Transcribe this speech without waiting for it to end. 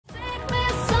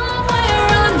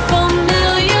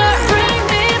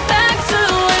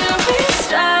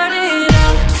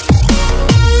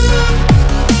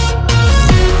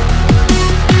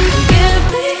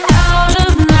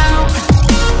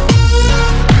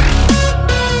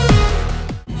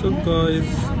guys,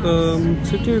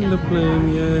 sitting in the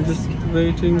plane, yeah, just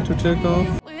waiting to take off.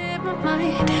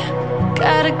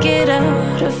 Gotta get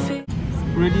out of it.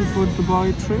 Ready for the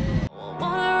Dubai trip?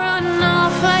 Wanna run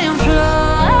off and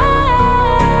fly.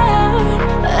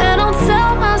 I don't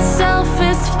tell myself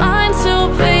it's fine to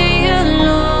be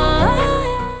alone.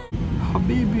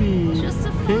 Habibi,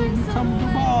 came from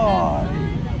Dubai.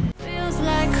 Feels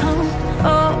like home.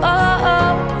 Oh, oh, oh.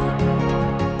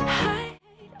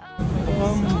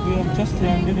 We have just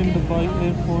landed in Dubai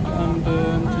airport and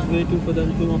just waiting for them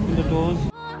to open the doors.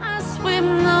 I swim,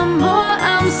 the more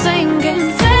I'm sinking.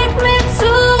 Take me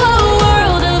to a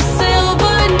world of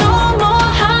silver. No more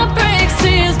heartbreaks,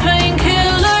 tears,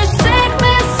 painkillers. Take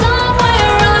me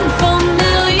somewhere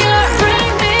unfamiliar.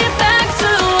 Bring me back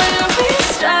to where we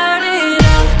started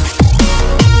out.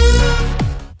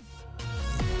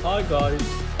 Hi guys,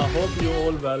 I hope you're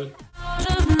all well. Out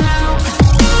of now.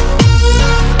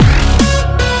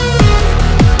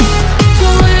 To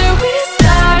where we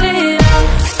started out.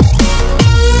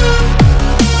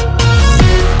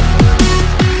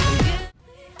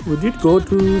 We did go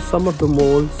to some of the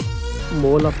malls,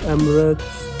 Mall of Emirates,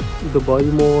 Dubai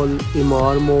Mall,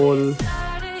 Emaar Mall.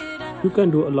 You can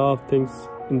do a lot of things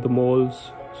in the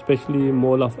malls, especially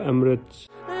Mall of Emirates.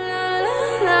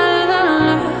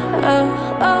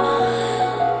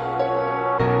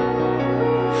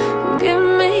 Get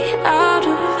me out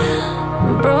of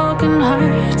broken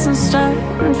hearts and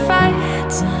starting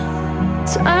fights,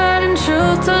 turning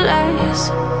truth to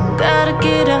lies. Gotta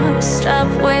get up, stop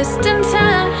wasting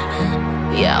time.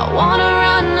 Yeah, I wanna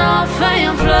run off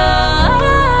and fly.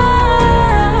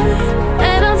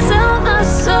 And I'll tell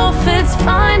myself it's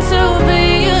fine to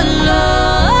be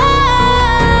alone,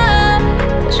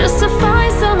 just to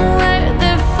find somewhere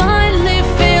that finally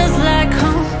feels like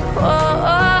home. Oh,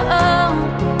 oh, oh.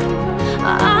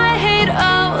 I hate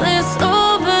all this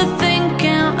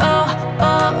overthinking. Oh,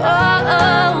 oh, oh,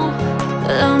 oh.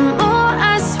 The more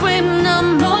I swim, the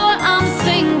more I'm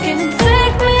sinking.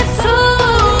 Take me to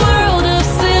a world of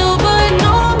silver.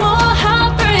 No more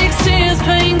heartbreaks, tears,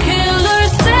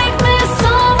 painkillers. Take me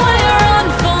somewhere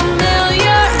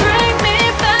unfamiliar. Bring me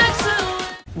back to.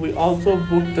 We also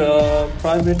booked a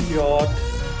private yacht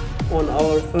on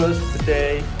our first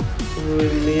day.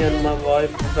 Me and my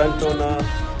wife went on a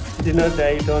dinner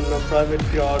date on a private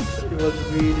yacht. It was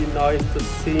really nice. The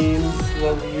scenes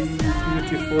were really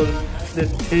beautiful. They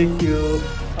take you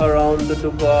around the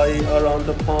Dubai, around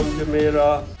the Palm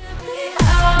Jumeirah.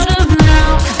 Out of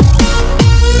now.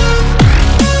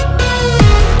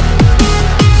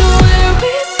 To where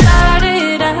we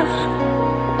started out.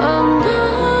 Oh no.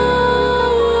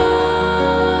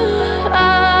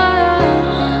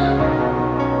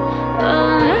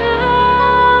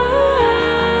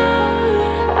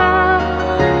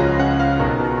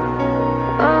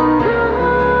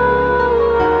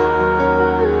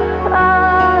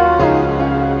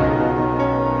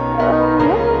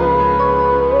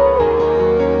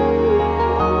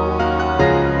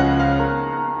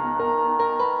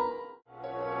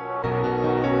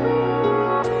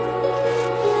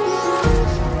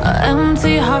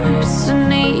 Empty hearts and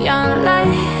neon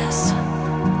lights,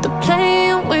 they're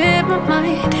playing with my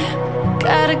mind.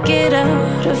 Gotta get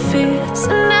out of here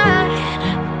tonight.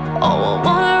 Oh, I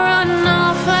wanna run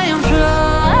off and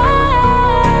fly.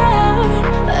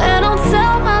 And I'll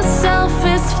tell myself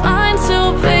it's fine to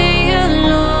be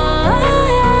alone.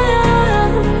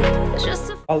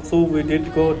 Also, we did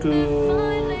go to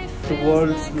the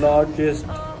world's largest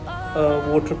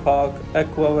water park,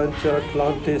 Aquaventure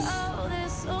Atlantis.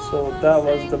 So that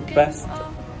was the best.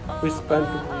 We spent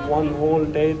one whole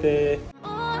day there.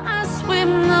 I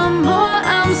swim, the more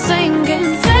I'm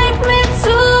sinking. Take me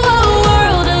to a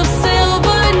world of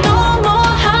silver. No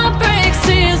more heartbreaks,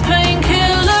 tears,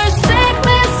 painkillers. Take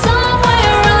me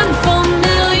somewhere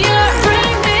unfamiliar.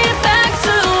 Bring me back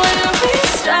to where we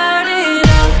started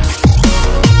out.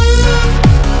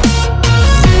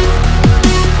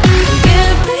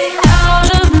 Get me out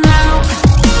of now.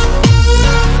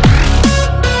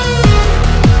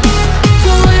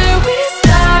 To where we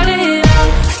started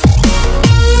out.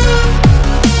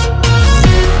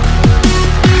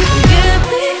 Get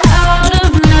me out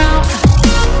of now.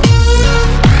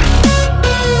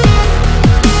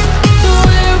 To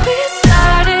where we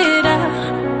started out.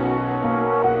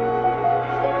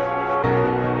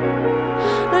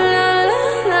 La la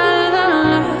la la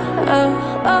la. Oh,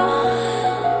 oh.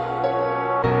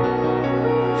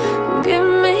 Get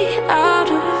me out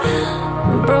of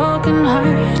broken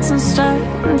hearts and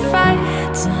starting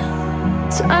fights,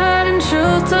 turning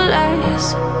truth to lies.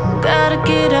 Gotta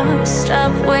get up,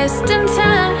 stop wasting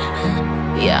time.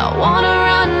 Yeah, I wanna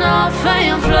run off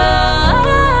and fly.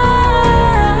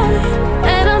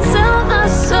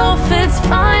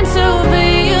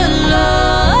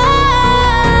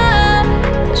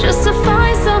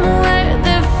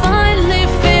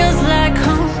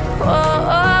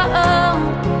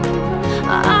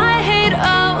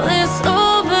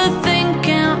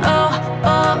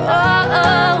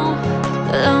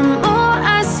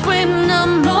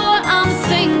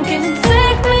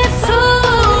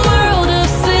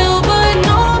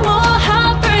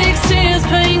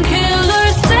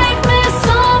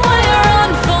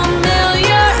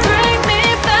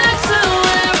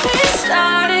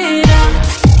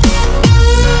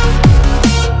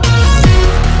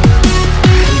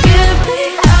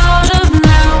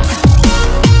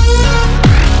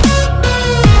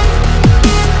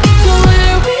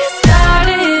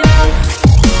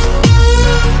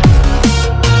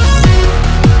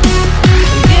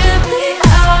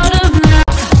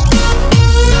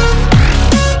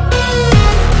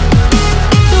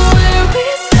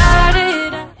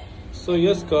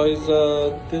 guys,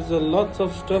 there's a lots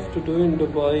of stuff to do in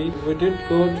Dubai. We did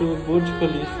go to Burj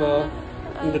Khalifa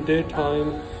in the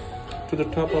daytime, to the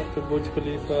top of the Burj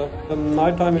Khalifa.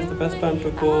 Nighttime is the best time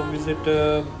to go visit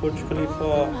Burj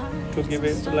Khalifa to give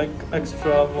it like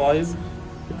extra vibe,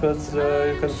 because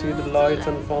you can see the lights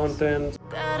and fountains.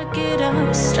 Gotta get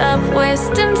up, stop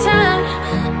wasting time.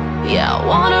 Yeah, I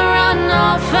wanna run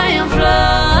off and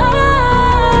fly.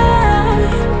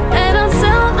 And I'll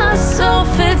tell myself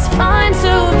it's fine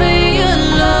to be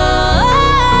alone,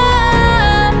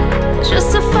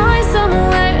 just to find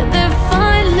somewhere that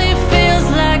finally feels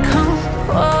like home.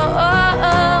 Oh, oh,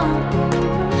 oh.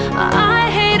 I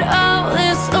hate all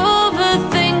this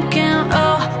overthinking.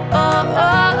 Oh, oh,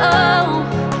 oh, oh.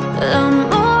 The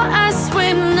more I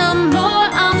swim, the more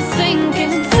I'm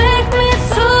sinking. Take me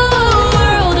to a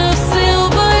world of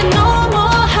silver. No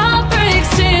more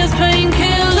heartbreaks, tears,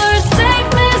 painkillers. Take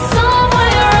me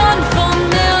somewhere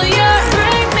unfamiliar.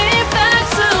 Bring me back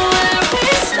to where we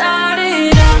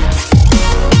started out.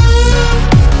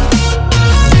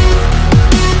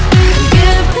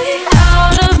 Get me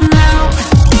out of now,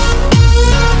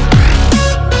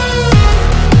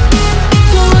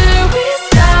 to where we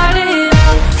started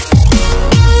out.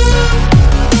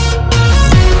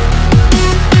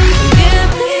 Get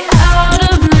me out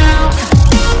of now,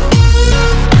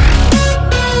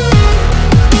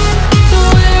 to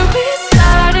where we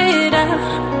started out.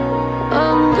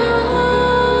 Oh no,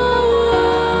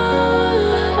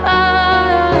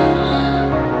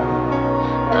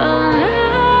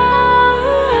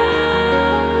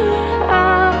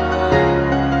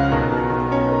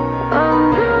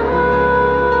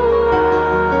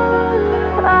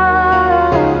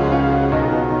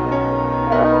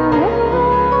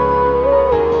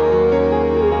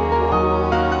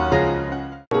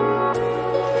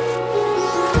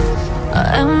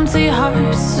 empty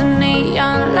hearts and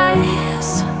neon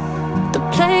lights, they're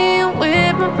playing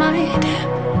with my mind.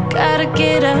 Gotta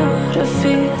get out of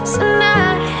here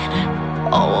tonight.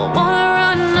 Oh, I wanna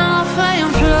run off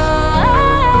and fly.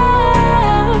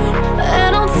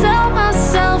 And I'll tell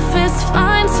myself it's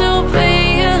fine to be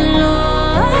alone,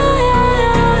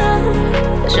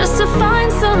 just to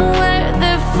find somewhere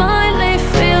that finally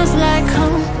feels like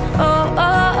home. Oh,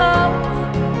 oh, oh.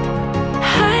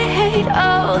 I hate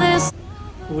all this.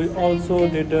 We also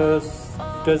did a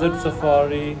desert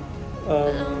safari.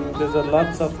 There's a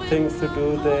lots of things to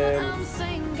do there.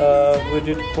 We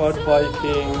did quad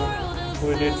biking,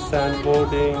 we did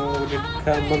sandboarding, we did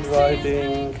camel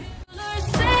riding.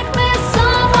 Take me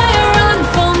somewhere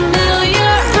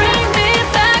unfamiliar. Bring me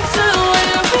back to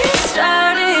where we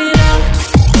started out.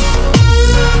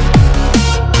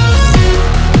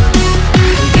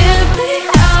 Get me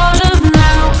out of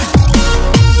now,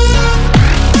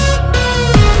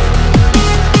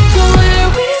 to where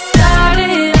we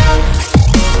started out.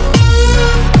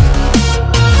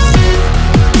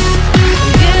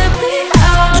 Get me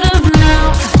out of now,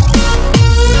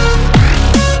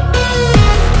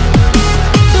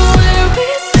 to where we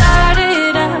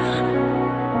started out.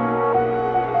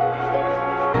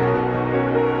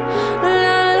 La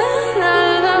la la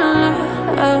la la,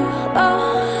 oh, oh.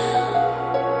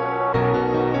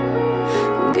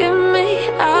 Get me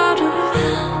out of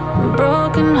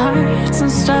broken hearts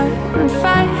and starting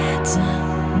fights,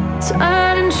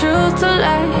 turning truth to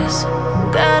lies.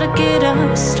 Gotta get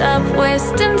up, stop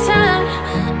wasting time.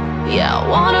 Yeah, I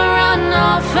wanna run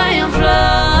off and fly.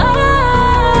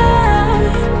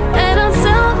 And I'll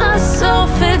tell myself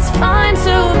it's fine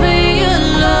to be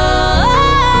alone,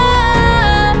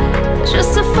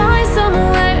 just to find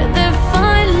somewhere that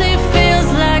finally feels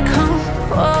like home.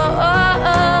 Oh,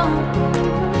 oh, oh.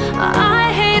 I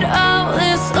hate all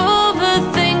this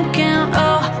overthinking.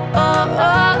 Oh, oh,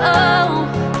 oh, oh.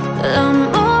 The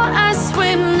more I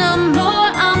swim, the more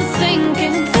I'm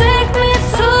sinking. Take me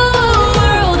to a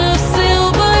world of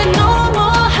silver. No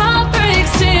more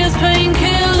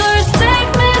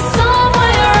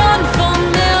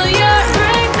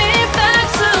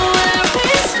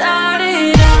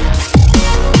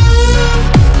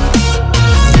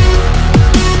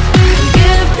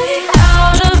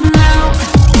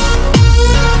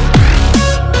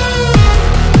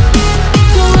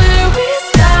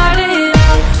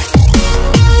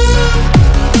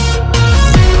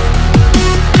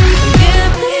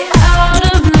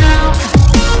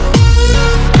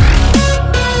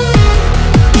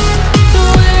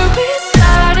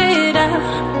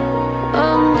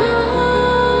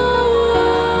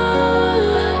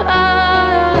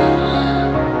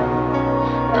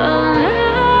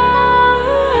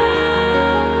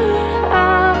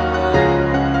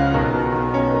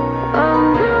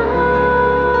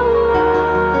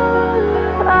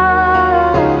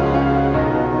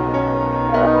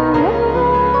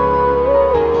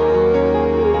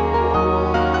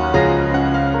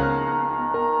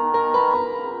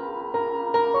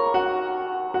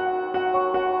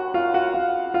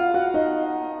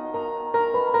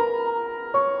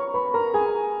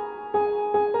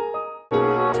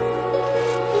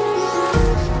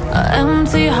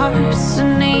empty hearts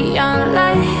and neon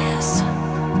lights.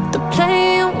 They're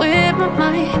playing with my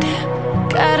mind.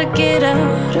 Gotta get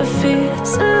out of here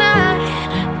tonight.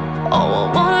 Oh,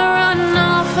 I wanna run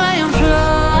off and fly.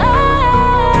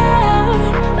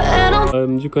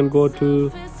 You can go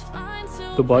to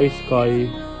Dubai Sky.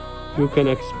 You can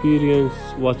experience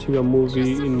watching a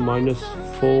movie in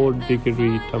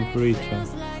 -4-degree temperature.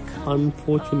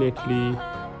 Unfortunately,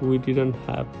 we didn't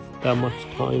have that much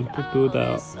time to do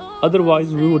that. Otherwise,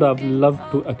 we would have loved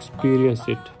to experience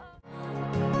it.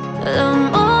 The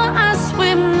more I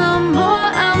swim, the more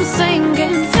I'm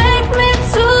sinking. Take me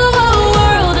to a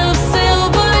world of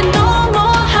silver. No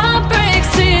more heartbreaks,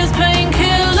 tears,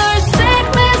 painkillers. Take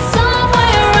me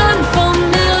somewhere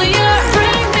unfamiliar.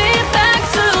 Bring me back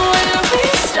to where we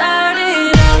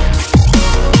started out.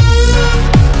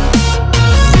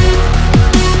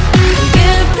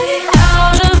 Get me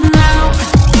out of now.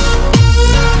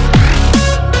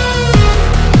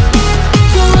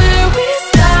 To where we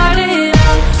started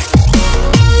out.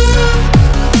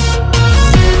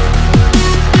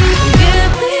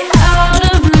 Get me out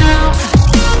of now.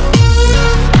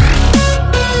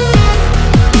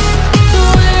 To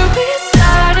where we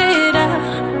started out.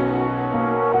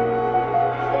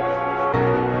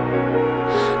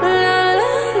 La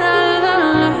la la la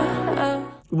la.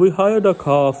 We hired a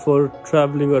car for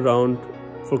traveling around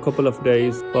for a couple of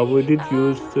days, but we did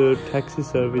use the taxi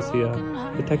service here.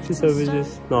 The taxi service is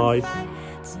nice.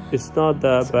 It's not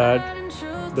that bad.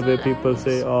 The way people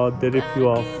say, oh, they rip you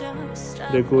off.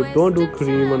 They're good. Don't do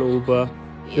Cream and Uber.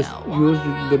 Just use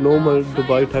the normal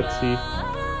Dubai taxi.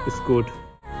 It's good.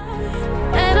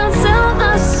 And I'll tell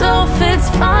myself it's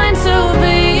fine to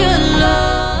be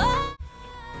alone.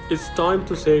 It's time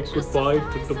to say goodbye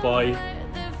to Dubai.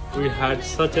 We had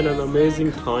such an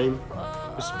amazing time.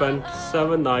 We spent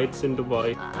 7 nights in Dubai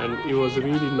and it was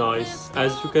really nice,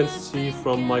 as you can see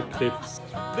from my clips.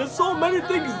 There's so many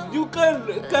things you can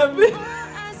tell me.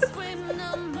 Swim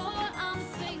the